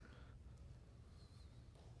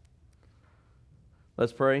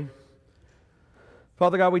Let's pray.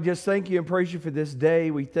 Father God, we just thank you and praise you for this day.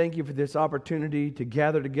 We thank you for this opportunity to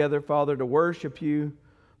gather together, Father, to worship you.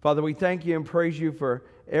 Father, we thank you and praise you for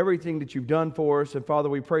everything that you've done for us. And Father,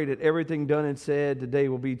 we pray that everything done and said today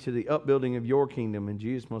will be to the upbuilding of your kingdom. In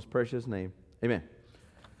Jesus' most precious name, amen.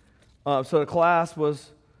 So the class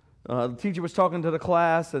was, the teacher was talking to the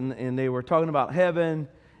class, and they were talking about heaven.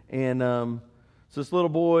 And so this little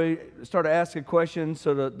boy started asking questions.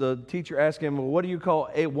 So the teacher asked him, well, what do you call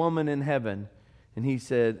a woman in heaven? And he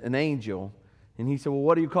said, an angel. And he said, well,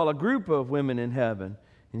 what do you call a group of women in heaven?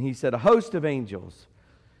 And he said, a host of angels.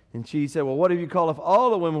 And she said, well, what do you call if all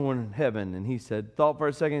the women were in heaven? And he said, thought for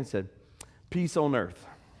a second and said, peace on earth.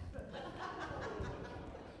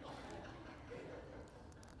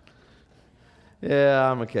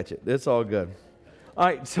 Yeah, I'm going to catch it. It's all good. All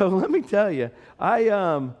right, so let me tell you,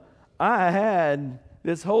 I had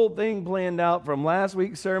this whole thing planned out from last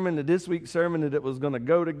week's sermon to this week's sermon, that it was going to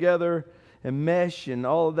go together and mesh and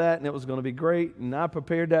all of that, and it was going to be great. And I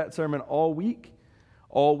prepared that sermon all week.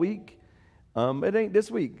 It ain't this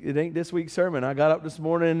week. It ain't this week's sermon. I got up this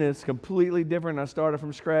morning, and it's completely different. I started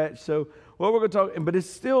from scratch. So what we're going to talk, but it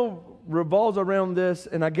still revolves around this,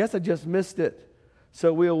 and I guess I just missed it.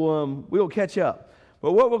 So we'll catch up.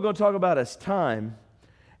 But what we're going to talk about is time.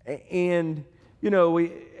 And, you know,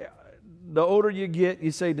 the older you get, you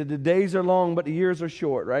say that the days are long, but the years are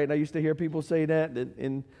short, right? And I used to hear people say that,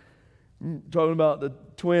 and talking about the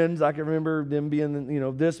twins, I can remember them being, you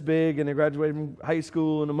know, this big, and they graduated from high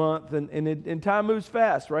school in a month, and time moves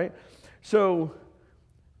fast, right? So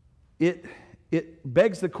it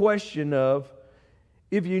begs the question of,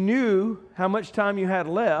 if you knew how much time you had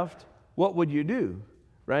left, what would you do,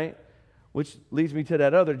 right? Which leads me to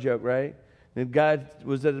that other joke, right? And God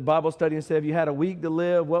was at a Bible study and said, if you had a week to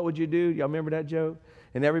live, what would you do? Y'all remember that joke?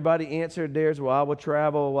 And everybody answered theirs, well, I would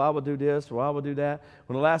travel, well, I would do this, well, I would do that.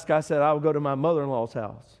 When the last guy said, I would go to my mother-in-law's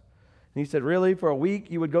house. And he said, really? For a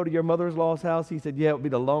week you would go to your mother-in-law's house? He said, yeah, it would be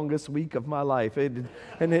the longest week of my life. And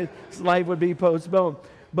his life would be postponed.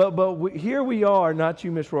 But here we are, not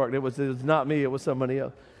you, Miss Rourke. It was not me, it was somebody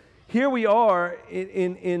else. Here we are,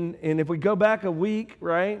 and if we go back a week,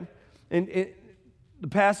 right, and the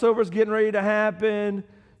Passover's getting ready to happen.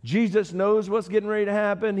 Jesus knows what's getting ready to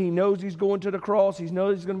happen. He knows he's going to the cross. He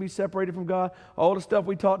knows he's going to be separated from God. All the stuff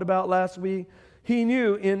we talked about last week. He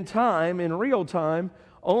knew in time, in real time,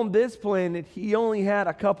 on this planet, he only had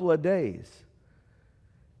a couple of days.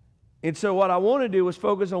 And so what I want to do is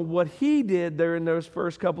focus on what he did there in those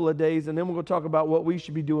first couple of days, and then we're going to talk about what we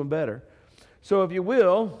should be doing better. So if you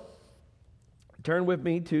will, turn with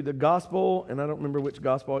me to the gospel, and I don't remember which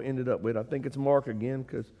gospel I ended up with. I think it's Mark again,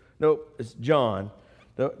 nope, it's John.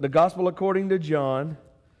 The gospel according to John.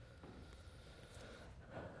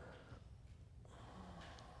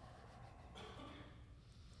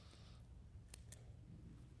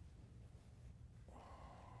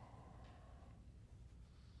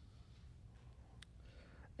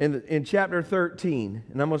 In chapter 13,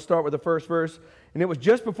 and I'm going to start with the first verse. And it was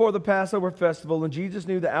just before the Passover festival, and Jesus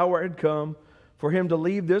knew the hour had come for him to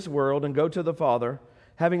leave this world and go to the Father.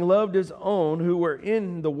 Having loved his own who were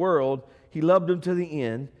in the world, he loved them to the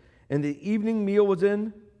end. And the evening meal was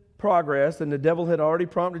in progress, and the devil had already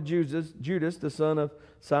prompted Judas, the son of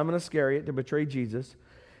Simon Iscariot, to betray Jesus.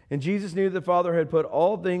 And Jesus knew that the Father had put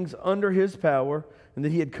all things under his power, and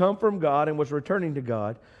that he had come from God and was returning to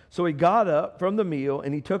God. So he got up from the meal,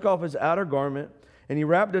 and he took off his outer garment, and he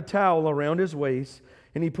wrapped a towel around his waist,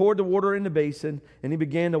 and he poured the water in the basin, and he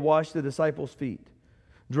began to wash the disciples' feet,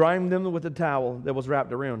 drying them with the towel that was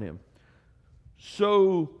wrapped around him.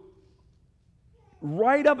 So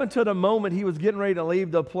right up until the moment he was getting ready to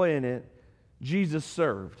leave the planet, Jesus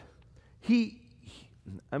served. The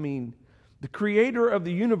creator of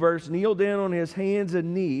the universe kneeled down on his hands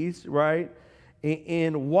and knees, right,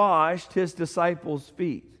 and washed his disciples'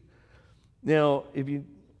 feet. Now,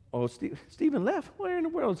 Stephen left. Where in the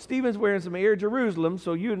world? Stephen's wearing some Air Jerusalem,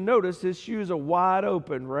 so you notice his shoes are wide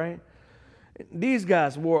open, right? These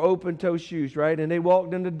guys wore open-toe shoes, right? And they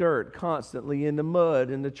walked in the dirt constantly, in the mud,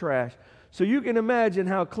 in the trash. So you can imagine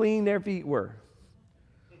how clean their feet were.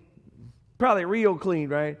 Probably real clean,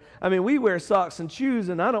 right? I mean, we wear socks and shoes,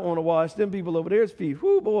 and I don't want to wash them people over there's feet.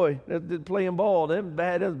 Whoo, boy, they're playing ball. Them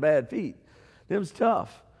bad feet. Them's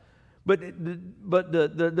tough. But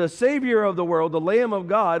the Savior of the world, the Lamb of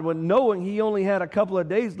God, when knowing he only had a couple of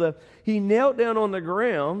days left, he knelt down on the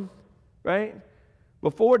ground, right,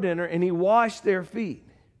 before dinner, and he washed their feet.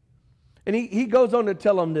 And he goes on to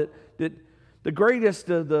tell them that the greatest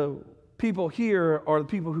of the people here are the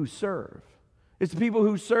people who serve. It's the people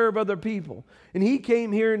who serve other people. And he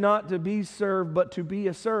came here not to be served, but to be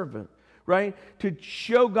a servant. right? To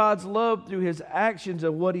show God's love through his actions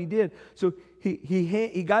and what he did. So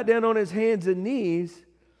he got down on his hands and knees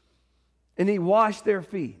and he washed their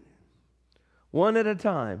feet, one at a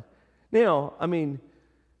time. Now, I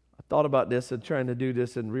thought about this and trying to do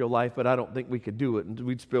this in real life, but I don't think we could do it. And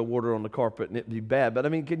we'd spill water on the carpet and it'd be bad. But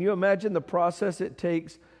can you imagine the process it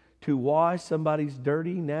takes to wash somebody's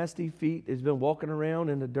dirty, nasty feet that's been walking around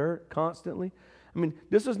in the dirt constantly?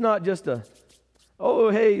 This is not just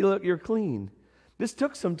oh, hey, look, you're clean. This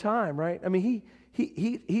took some time, right?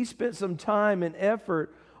 He spent some time and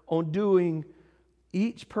effort on doing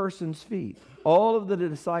each person's feet, all of the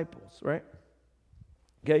disciples, right?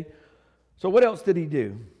 Okay, so what else did he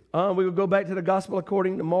do? We will go back to the gospel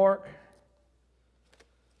according to Mark.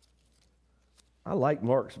 I like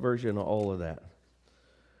Mark's version of all of that.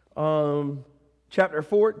 Chapter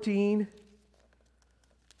 14.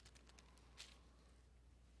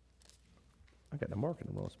 I got the mark in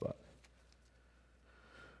the wrong spot.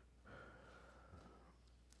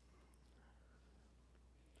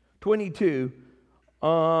 (22)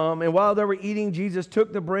 And while they were eating, Jesus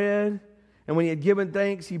took the bread, and when he had given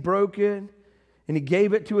thanks, he broke it, and he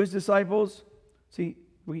gave it to his disciples. See,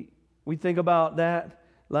 we think about that.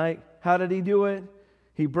 Like, how did he do it?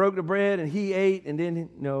 He broke the bread, and he ate, and then,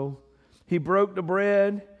 no. He broke the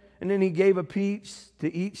bread, and then he gave a piece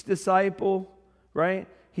to each disciple, right?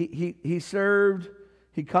 He served.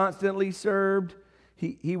 He constantly served.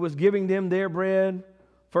 He was giving them their bread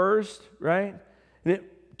first, right? And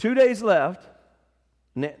 2 days left.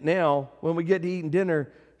 Now, when we get to eating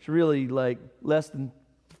dinner, it's really like less than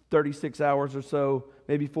 36 hours or so,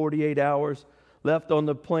 maybe 48 hours left on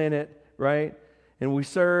the planet, right? And we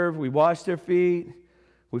serve, we wash their feet,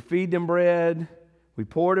 we feed them bread, we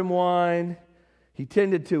poured them wine. He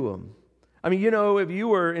tended to them. If you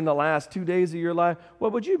were in the last 2 days of your life,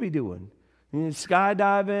 what would you be doing?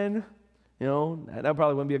 Skydiving? That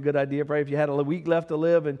probably wouldn't be a good idea. Probably if you had a week left to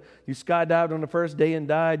live and you skydived on the first day and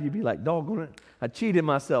died, you'd be like, doggone it, I cheated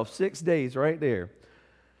myself. 6 days right there.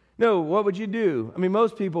 No, what would you do?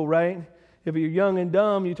 Most people, right? If you're young and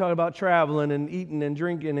dumb, you talk about traveling and eating and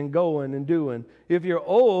drinking and going and doing. If you're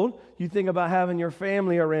old, you think about having your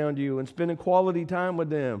family around you and spending quality time with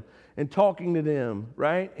them and talking to them,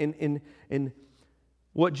 right? And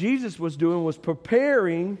what Jesus was doing was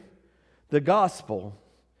preparing the gospel.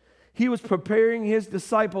 He was preparing his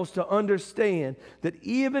disciples to understand that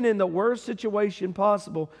even in the worst situation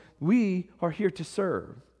possible, we are here to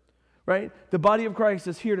serve, right? The body of Christ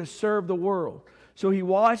is here to serve the world. So he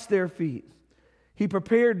washed their feet. He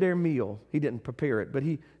prepared their meal. He didn't prepare it, but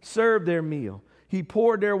he served their meal. He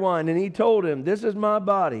poured their wine, and he told them, this is my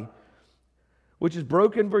body, which is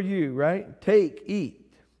broken for you, right? Take,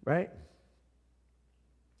 eat, right?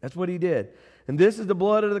 That's what he did. And this is the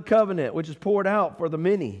blood of the covenant, which is poured out for the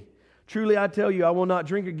many. Truly I tell you, I will not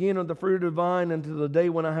drink again of the fruit of the vine until the day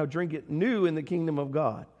when I have drink it new in the kingdom of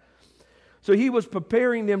God. So he was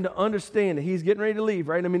preparing them to understand that he's getting ready to leave,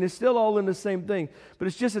 right? It's still all in the same thing, but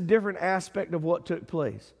it's just a different aspect of what took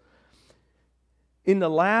place. In the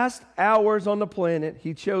last hours on the planet,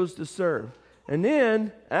 he chose to serve. And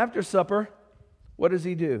then, after supper, what does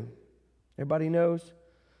he do? Everybody knows?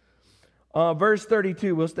 Verse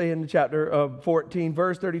 32, we'll stay in the chapter 14.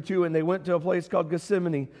 Verse 32, and they went to a place called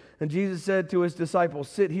Gethsemane. And Jesus said to his disciples,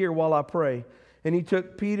 sit here while I pray. And he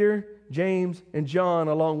took Peter, James, and John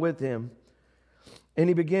along with him. And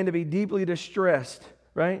he began to be deeply distressed,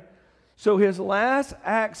 right? So his last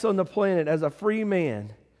acts on the planet as a free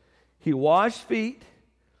man, he washed feet,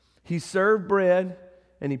 he served bread,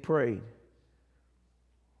 and he prayed.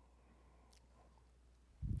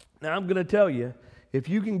 Now I'm going to tell you, if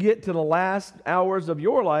you can get to the last hours of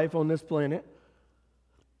your life on this planet,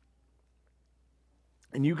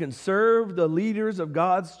 and you can serve the leaders of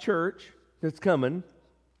God's church that's coming,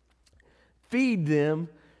 feed them,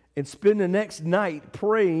 and spend the next night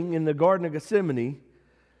praying in the Garden of Gethsemane,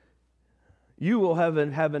 you will have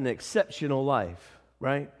an exceptional life,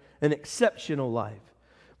 right? An exceptional life.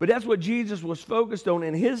 But that's what Jesus was focused on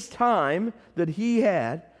in his time that he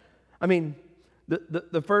had.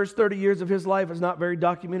 The first 30 years of his life is not very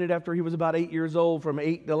documented. After he was about 8 years old, from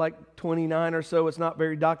 8 to like 29 or so, it's not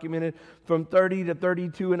very documented. From 30 to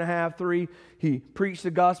 32 and a half, 3, he preached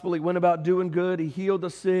the gospel. He went about doing good. He healed the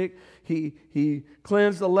sick. He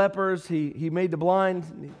cleansed the lepers. He made the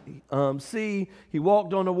blind see. He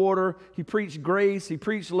walked on the water. He preached grace. He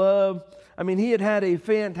preached love. He had a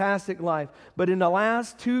fantastic life. But in the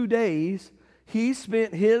last 2 days, he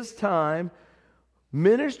spent his time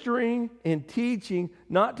ministering and teaching,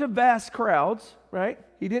 not to vast crowds, right?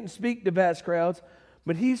 He didn't speak to vast crowds,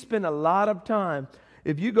 but he spent a lot of time.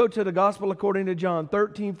 If you go to the Gospel according to John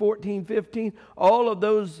 13, 14, 15, all of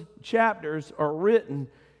those chapters are written.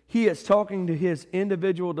 He is talking to his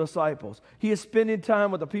individual disciples. He is spending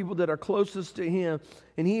time with the people that are closest to him,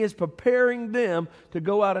 and he is preparing them to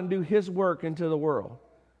go out and do his work into the world,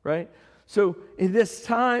 right? So in this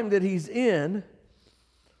time that he's in,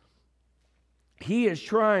 he is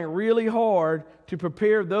trying really hard to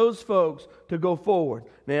prepare those folks to go forward.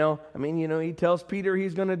 Now, he tells Peter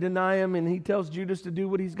he's going to deny him, and he tells Judas to do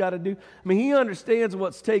what he's got to do. He understands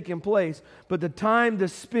what's taking place, but the time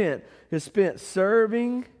that's spent is spent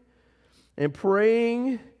serving and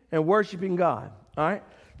praying and worshiping God. All right?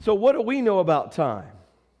 So what do we know about time?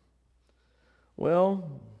 Well,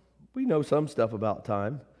 we know some stuff about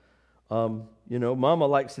time. Mama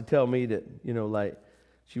likes to tell me that,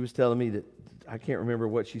 she was telling me that, I can't remember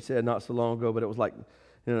what she said not so long ago, but it was like,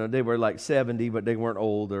 they were like 70, but they weren't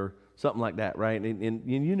old or something like that, right?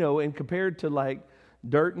 And compared to like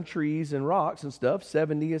dirt and trees and rocks and stuff,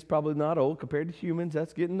 70 is probably not old. Compared to humans,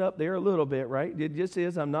 that's getting up there a little bit, right? It just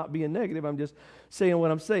is. I'm not being negative. I'm just saying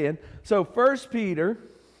what I'm saying. So 2 Peter,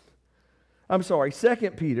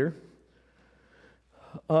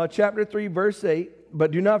 chapter 3, verse 8,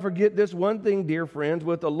 but do not forget this one thing, dear friends,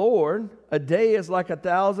 with the Lord, a day is like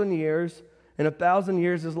 1,000 years, and 1,000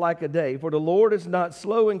 years is like a day. For the Lord is not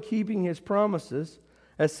slow in keeping his promises,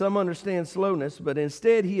 as some understand slowness, but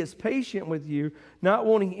instead he is patient with you, not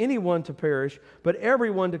wanting anyone to perish, but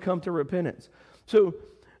everyone to come to repentance. So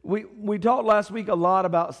we talked last week a lot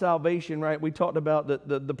about salvation, right? We talked about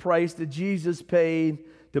the price that Jesus paid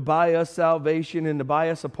to buy us salvation and to buy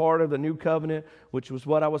us a part of the new covenant, which was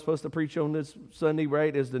what I was supposed to preach on this Sunday,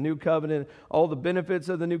 right? Is the new covenant, all the benefits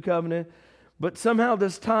of the new covenant. But somehow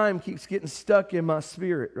this time keeps getting stuck in my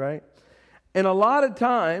spirit, right? And a lot of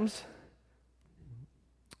times,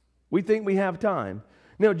 we think we have time.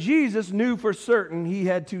 Now, Jesus knew for certain he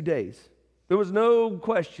had 2 days. There was no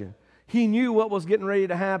question. He knew what was getting ready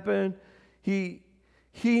to happen. He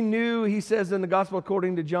knew, he says in the Gospel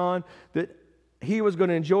according to John, that he was going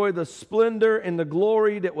to enjoy the splendor and the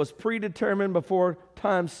glory that was predetermined before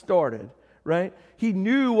time started, right? He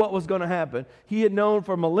knew what was going to happen. He had known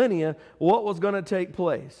for millennia what was going to take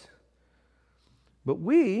place. But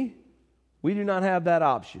we do not have that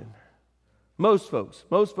option. Most folks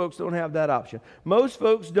don't have that option. Most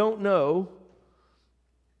folks don't know,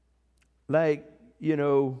 let's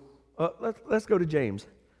go to James.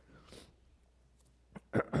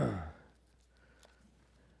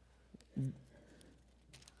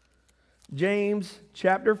 James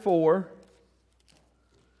chapter 4,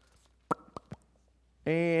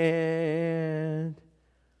 and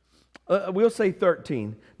we'll say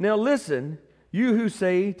 13. Now listen, you who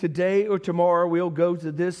say today or tomorrow we'll go to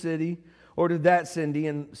this city or to that city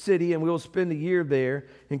and we'll spend a year there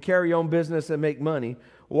and carry on business and make money.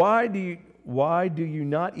 Why do you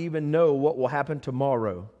not even know what will happen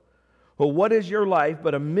tomorrow? Well, what is your life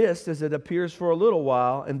but a mist as it appears for a little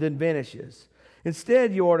while and then vanishes?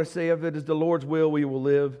 Instead, you ought to say, if it is the Lord's will, we will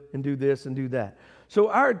live and do this and do that. So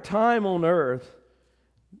our time on earth,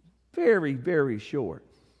 very, very short.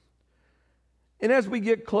 And as we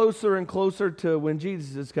get closer and closer to when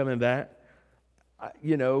Jesus is coming back,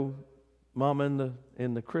 Mama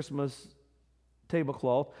in the Christmas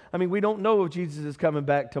tablecloth. We don't know if Jesus is coming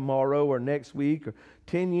back tomorrow or next week or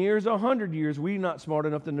 10 years or 100 years. We're not smart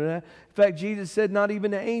enough to know that. In fact, Jesus said not even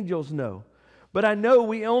the angels know. But I know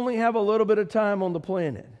we only have a little bit of time on the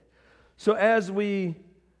planet. So as we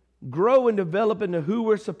grow and develop into who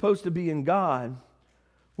we're supposed to be in God,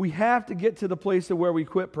 we have to get to the place of where we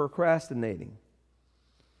quit procrastinating.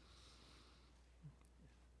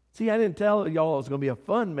 See, I didn't tell y'all it was going to be a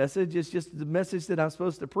fun message. It's just the message that I'm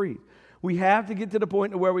supposed to preach. We have to get to the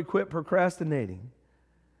point where we quit procrastinating.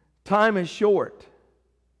 Time is short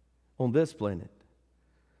on this planet.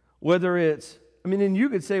 Whether it's, and you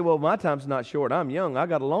could say, well, my time's not short. I'm young. I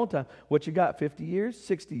got a long time. What you got, 50 years,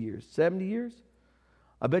 60 years, 70 years?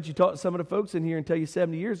 I bet you talk to some of the folks in here and tell you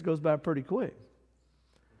 70 years goes by pretty quick.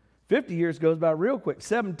 50 years goes by real quick.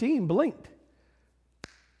 17 blinked.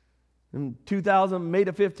 In May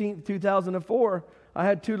the 15th, 2004, I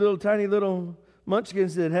had two tiny little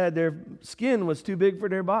munchkins that had their skin was too big for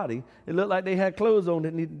their body. It looked like they had clothes on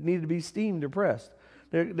that needed to be steamed or pressed.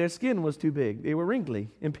 Their skin was too big. They were wrinkly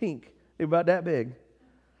and pink. They were about that big.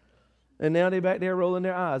 And now they're back there rolling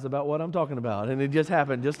their eyes about what I'm talking about. And it just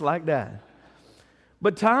happened just like that.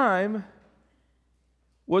 But time,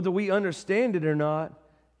 whether we understand it or not,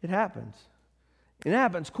 it happens. It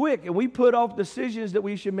happens quick. And we put off decisions that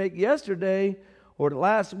we should make yesterday or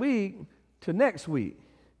last week to next week.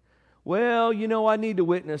 Well, I need to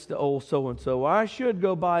witness to old so-and-so, or I should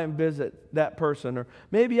go by and visit that person, or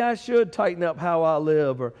maybe I should tighten up how I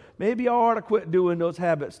live, or maybe I ought to quit doing those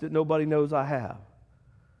habits that nobody knows I have.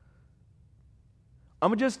 I'm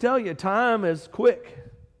going to just tell you, time is quick.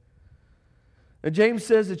 And James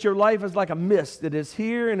says that your life is like a mist that is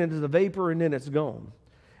here and it is a vapor and then it's gone.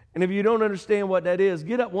 And if you don't understand what that is,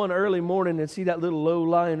 get up one early morning and see that little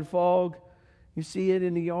low-lying fog. You see it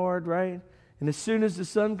in the yard, right? And as soon as the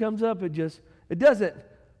sun comes up, it doesn't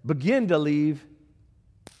begin to leave.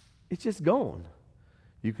 It's just gone.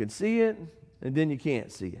 You can see it, and then you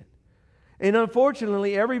can't see it. And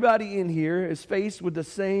unfortunately, everybody in here is faced with the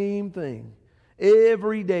same thing.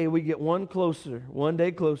 Every day we get one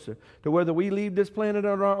day closer to whether we leave this planet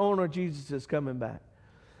on our own or Jesus is coming back.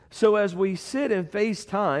 So as we sit and face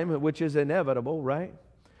time, which is inevitable, right?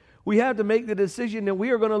 We have to make the decision that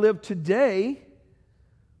we are going to live today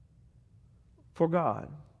for God.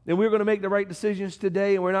 And we're going to make the right decisions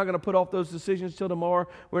today, and we're not going to put off those decisions till tomorrow.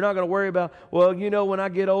 We're not going to worry about, when I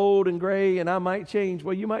get old and gray and I might change.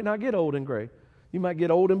 Well, you might not get old and gray. You might get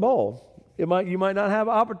old and bald. You might not have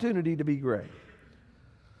an opportunity to be gray.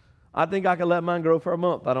 I think I could let mine grow for a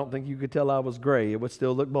month. I don't think you could tell I was gray. It would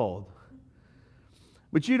still look bald.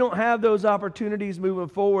 But you don't have those opportunities moving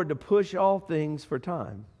forward to push off things for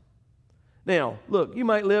time. Now, look, you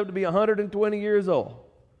might live to be 120 years old.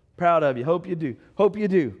 Proud of you. Hope you do.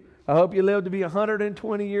 I hope you live to be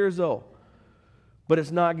 120 years old. But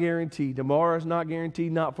it's not guaranteed. Tomorrow is not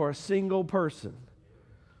guaranteed, not for a single person.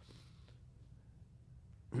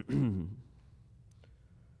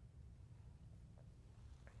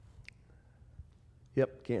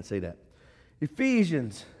 Yep, can't say that.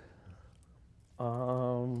 Ephesians.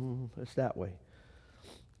 It's that way.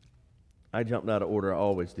 I jumped out of order. I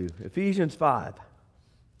always do. Ephesians 5.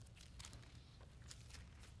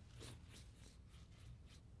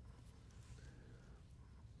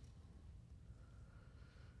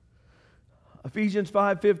 Ephesians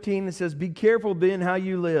 5:15, it says, "Be careful then how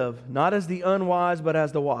you live, not as the unwise, but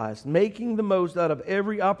as the wise, making the most out of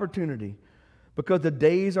every opportunity, because the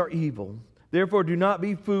days are evil. Therefore do not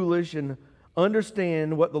be foolish and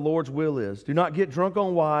understand what the Lord's will is. Do not get drunk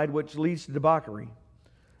on wine, which leads to debauchery."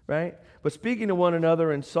 Right? "But speaking to one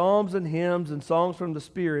another in psalms and hymns and songs from the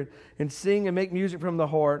Spirit, and sing and make music from the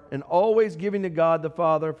heart, and always giving to God the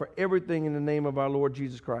Father for everything in the name of our Lord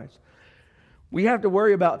Jesus Christ." We have to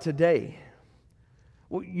worry about today.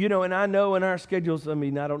 Well, and I know in our schedules, I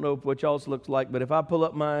don't know what y'all's looks like, but if I pull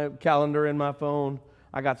up my calendar in my phone,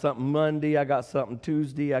 I got something Monday, I got something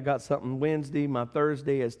Tuesday, I got something Wednesday, my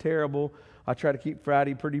Thursday is terrible. I try to keep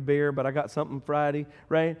Friday pretty bare, but I got something Friday,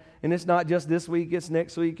 right? And it's not just this week, it's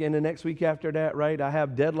next week and the next week after that, right? I have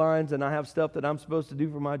deadlines and I have stuff that I'm supposed to do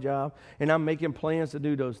for my job, and I'm making plans to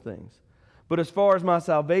do those things. But as far as my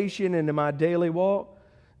salvation and in my daily walk,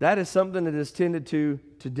 that is something that is tended to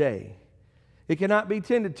today. It cannot be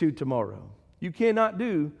tended to tomorrow. You cannot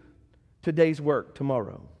do today's work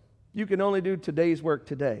tomorrow. You can only do today's work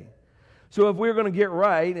today. So if we're going to get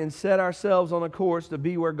right and set ourselves on a course to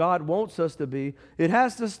be where God wants us to be, it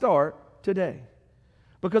has to start today.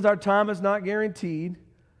 Because our time is not guaranteed.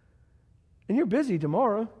 And you're busy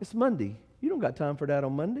tomorrow. It's Monday. You don't got time for that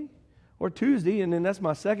on Monday. Or Tuesday, and then that's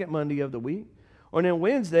my second Monday of the week. Or then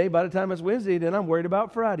Wednesday, by the time it's Wednesday, then I'm worried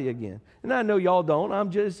about Friday again. And I know y'all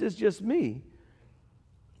don't. It's just me.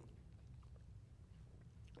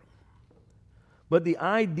 But the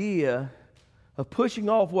idea of pushing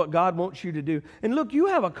off what God wants you to do. And look, you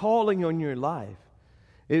have a calling on your life.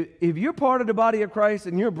 If you're part of the body of Christ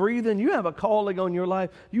and you're breathing, you have a calling on your life.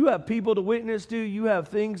 You have people to witness to. You have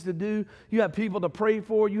things to do. You have people to pray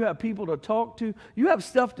for. You have people to talk to. You have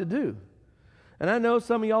stuff to do. And I know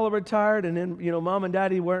some of y'all are retired, and then, mom and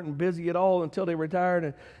daddy weren't busy at all until they retired.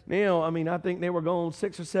 And now, I think they were gone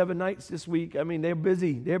 6 or 7 nights this week. They're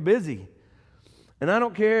busy. They're busy. And I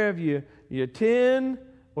don't care if you're 10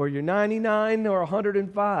 or you're 99 or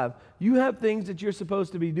 105. You have things that you're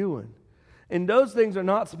supposed to be doing. And those things are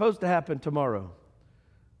not supposed to happen tomorrow.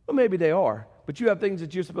 Well, maybe they are, but you have things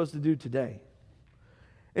that you're supposed to do today.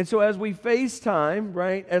 And so as we face time,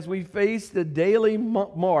 right, as we face the daily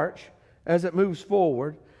march, as it moves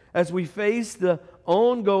forward, as we face the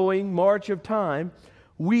ongoing march of time,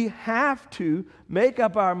 we have to make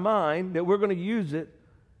up our mind that we're going to use it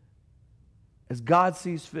as God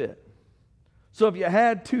sees fit. So if you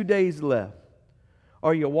had 2 days left,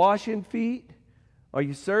 are you washing feet? Are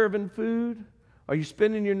you serving food? Are you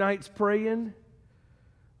spending your nights praying?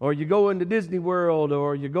 Or are you going to Disney World?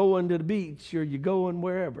 Or are you going to the beach? Or are you going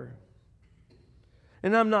wherever?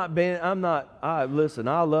 And listen,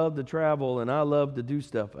 I love to travel and I love to do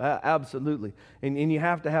stuff. Absolutely. And you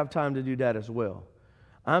have to have time to do that as well.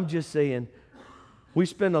 I'm just saying, we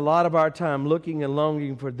spend a lot of our time looking and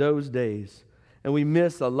longing for those days, and we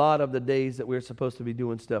miss a lot of the days that we're supposed to be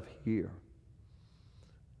doing stuff here.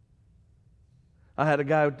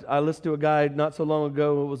 I listened to a guy not so long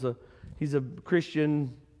ago. He's a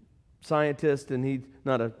Christian scientist, and he's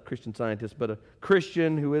not a Christian scientist, but a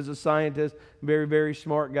Christian who is a scientist, very, very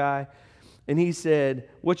smart guy. And he said,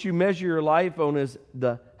 what you measure your life on is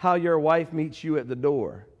how your wife meets you at the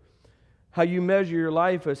door. How you measure your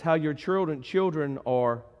life is how your children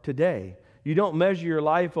are today. You don't measure your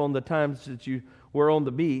life on the times that you were on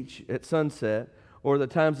the beach at sunset or the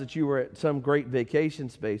times that you were at some great vacation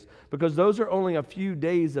space, because those are only a few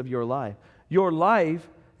days of your life. Your life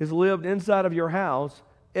is lived inside of your house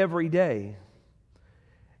every day.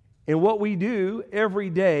 And what we do every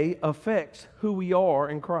day affects who we are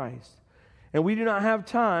in Christ. And we do not have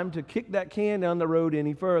time to kick that can down the road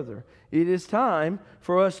any further. It is time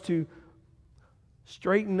for us to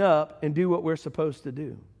straighten up and do what we're supposed to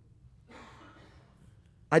do.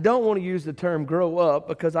 I don't want to use the term grow up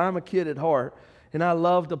because I'm a kid at heart and I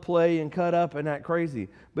love to play and cut up and act crazy.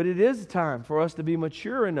 But it is time for us to be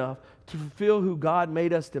mature enough to fulfill who God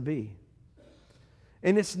made us to be.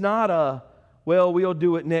 And it's not we'll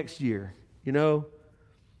do it next year, you know.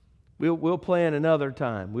 We'll plan another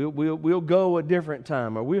time. We'll go a different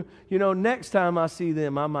time. Or next time I see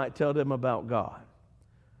them, I might tell them about God.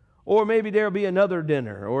 Or maybe there'll be another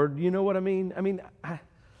dinner. Or you know what I mean?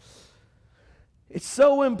 It's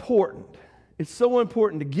so important. It's so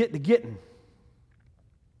important to get to getting.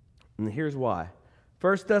 And here's why.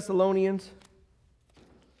 1 Thessalonians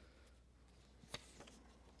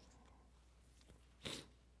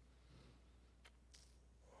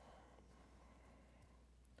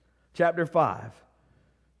chapter 5,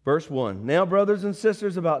 verse 1. Now, brothers and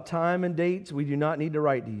sisters, about time and dates we do not need to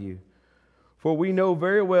write to you. For we know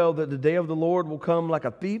very well that the day of the Lord will come like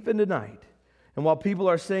a thief in the night. And while people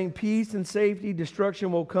are saying peace and safety,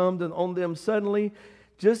 destruction will come on them suddenly,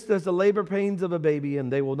 just as the labor pains of a baby,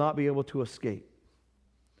 and they will not be able to escape.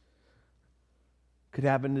 Could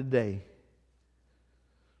happen today.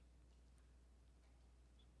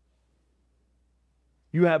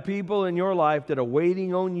 You have people in your life that are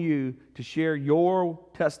waiting on you to share your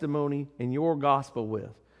testimony and your gospel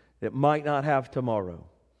with that might not have tomorrow.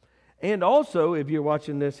 And also, if you're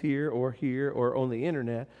watching this here or on the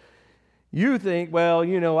internet, you think,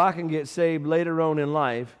 I can get saved later on in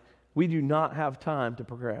life. We do not have time to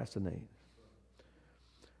procrastinate.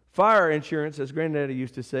 Fire insurance, as Granddaddy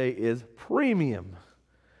used to say, is premium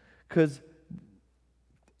because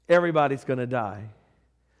everybody's going to die.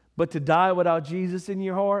 But to die without Jesus in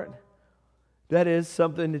your heart, that is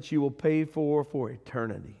something that you will pay for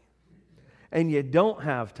eternity. And you don't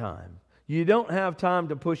have time. You don't have time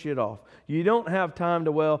to push it off. You don't have time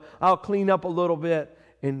to, I'll clean up a little bit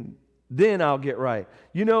and then I'll get right.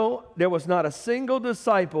 There was not a single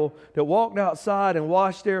disciple that walked outside and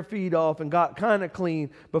washed their feet off and got kind of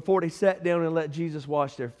clean before they sat down and let Jesus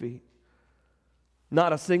wash their feet.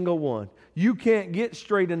 Not a single one. You can't get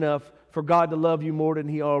straight enough for God to love you more than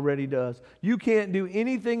He already does. You can't do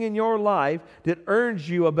anything in your life that earns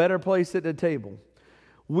you a better place at the table.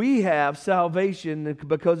 We have salvation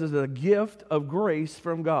because it's a gift of grace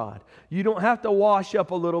from God. You don't have to wash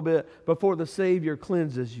up a little bit before the Savior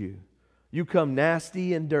cleanses you. You come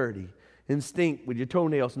nasty and dirty and stink with your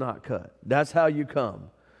toenails not cut. That's how you come.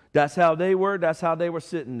 That's how they were. That's how they were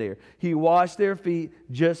sitting there. He washed their feet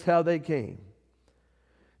just how they came.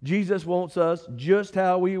 Jesus wants us just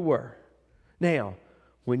how we were. Now,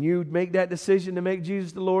 when you make that decision to make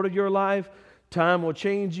Jesus the Lord of your life, time will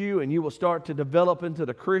change you and you will start to develop into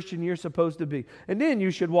the Christian you're supposed to be. And then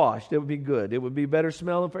you should wash. That would be good. It would be better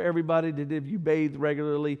smelling for everybody than if you bathed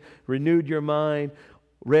regularly, renewed your mind,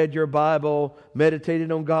 read your Bible,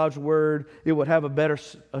 meditated on God's Word. It would have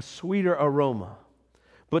a sweeter aroma.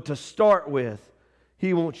 But to start with,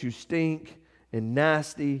 He wants you stink and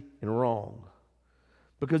nasty and wrong.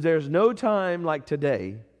 Because there's no time like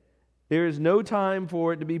today. There is no time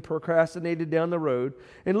for it to be procrastinated down the road.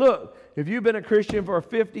 And look, if you've been a Christian for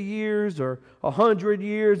 50 years or 100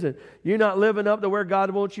 years and you're not living up to where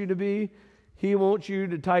God wants you to be, He wants you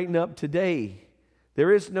to tighten up today.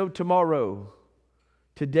 There is no tomorrow.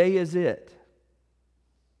 Today is it.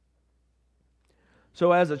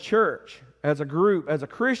 So as a church, as a group, as a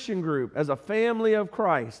Christian group, as a family of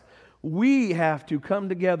Christ, we have to come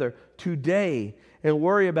together today and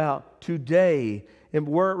worry about today and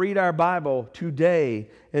read our Bible today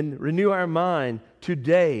and renew our mind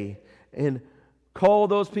today and Call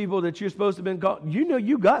those people that you're supposed to have been calling. You know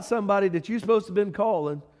you got somebody that you're supposed to have been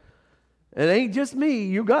calling. It ain't just me.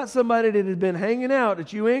 You got somebody that has been hanging out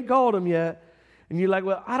that you ain't called them yet. And you're like,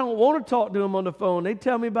 well, I don't want to talk to them on the phone. They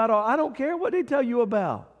tell me about all. I don't care what they tell you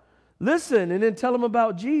about. Listen and then tell them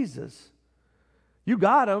about Jesus. You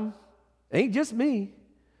got them. Ain't just me.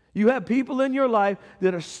 You have people in your life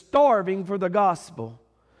that are starving for the gospel,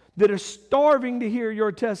 that are starving to hear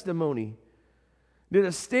your testimony, that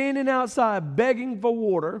are standing outside begging for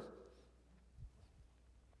water,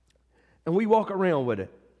 and we walk around with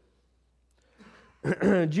it.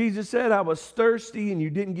 Jesus said, I was thirsty and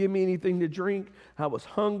you didn't give me anything to drink. I was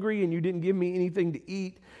hungry and you didn't give me anything to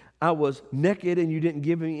eat. I was naked and you didn't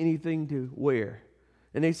give me anything to wear.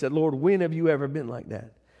 And they said, Lord, when have you ever been like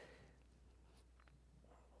that?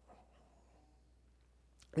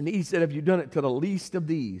 And he said, have you done it to the least of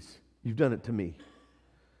these? You've done it to me.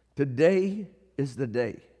 Today is the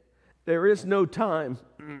day. There is no time.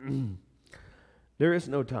 There is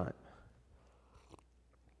no time.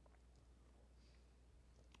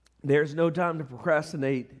 There's no time to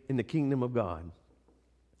procrastinate in the kingdom of God.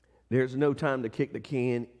 There's no time to kick the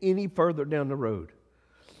can any further down the road.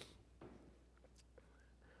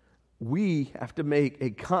 We have to make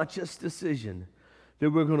a conscious decision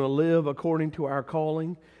that we're going to live according to our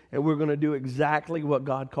calling, and we're going to do exactly what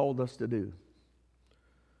God called us to do.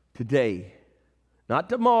 Today. Not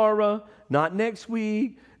tomorrow, not next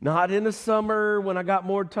week, not in the summer when I got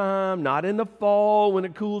more time, not in the fall when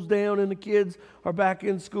it cools down and the kids are back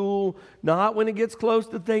in school, not when it gets close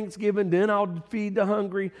to Thanksgiving, then I'll feed the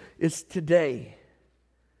hungry. It's today.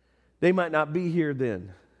 They might not be here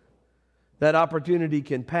then. That opportunity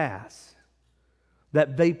can pass.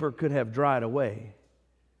 That vapor could have dried away.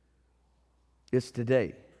 It's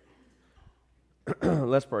today.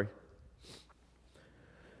 Let's pray.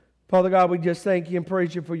 Father God, we just thank you and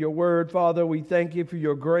praise you for your word, Father. We thank you for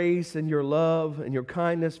your grace and your love and your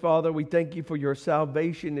kindness, Father. We thank you for your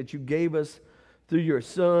salvation that you gave us through your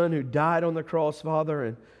Son who died on the cross, Father,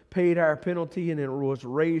 and paid our penalty and was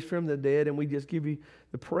raised from the dead. And we just give you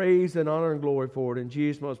the praise and honor and glory for it in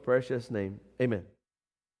Jesus' most precious name. Amen.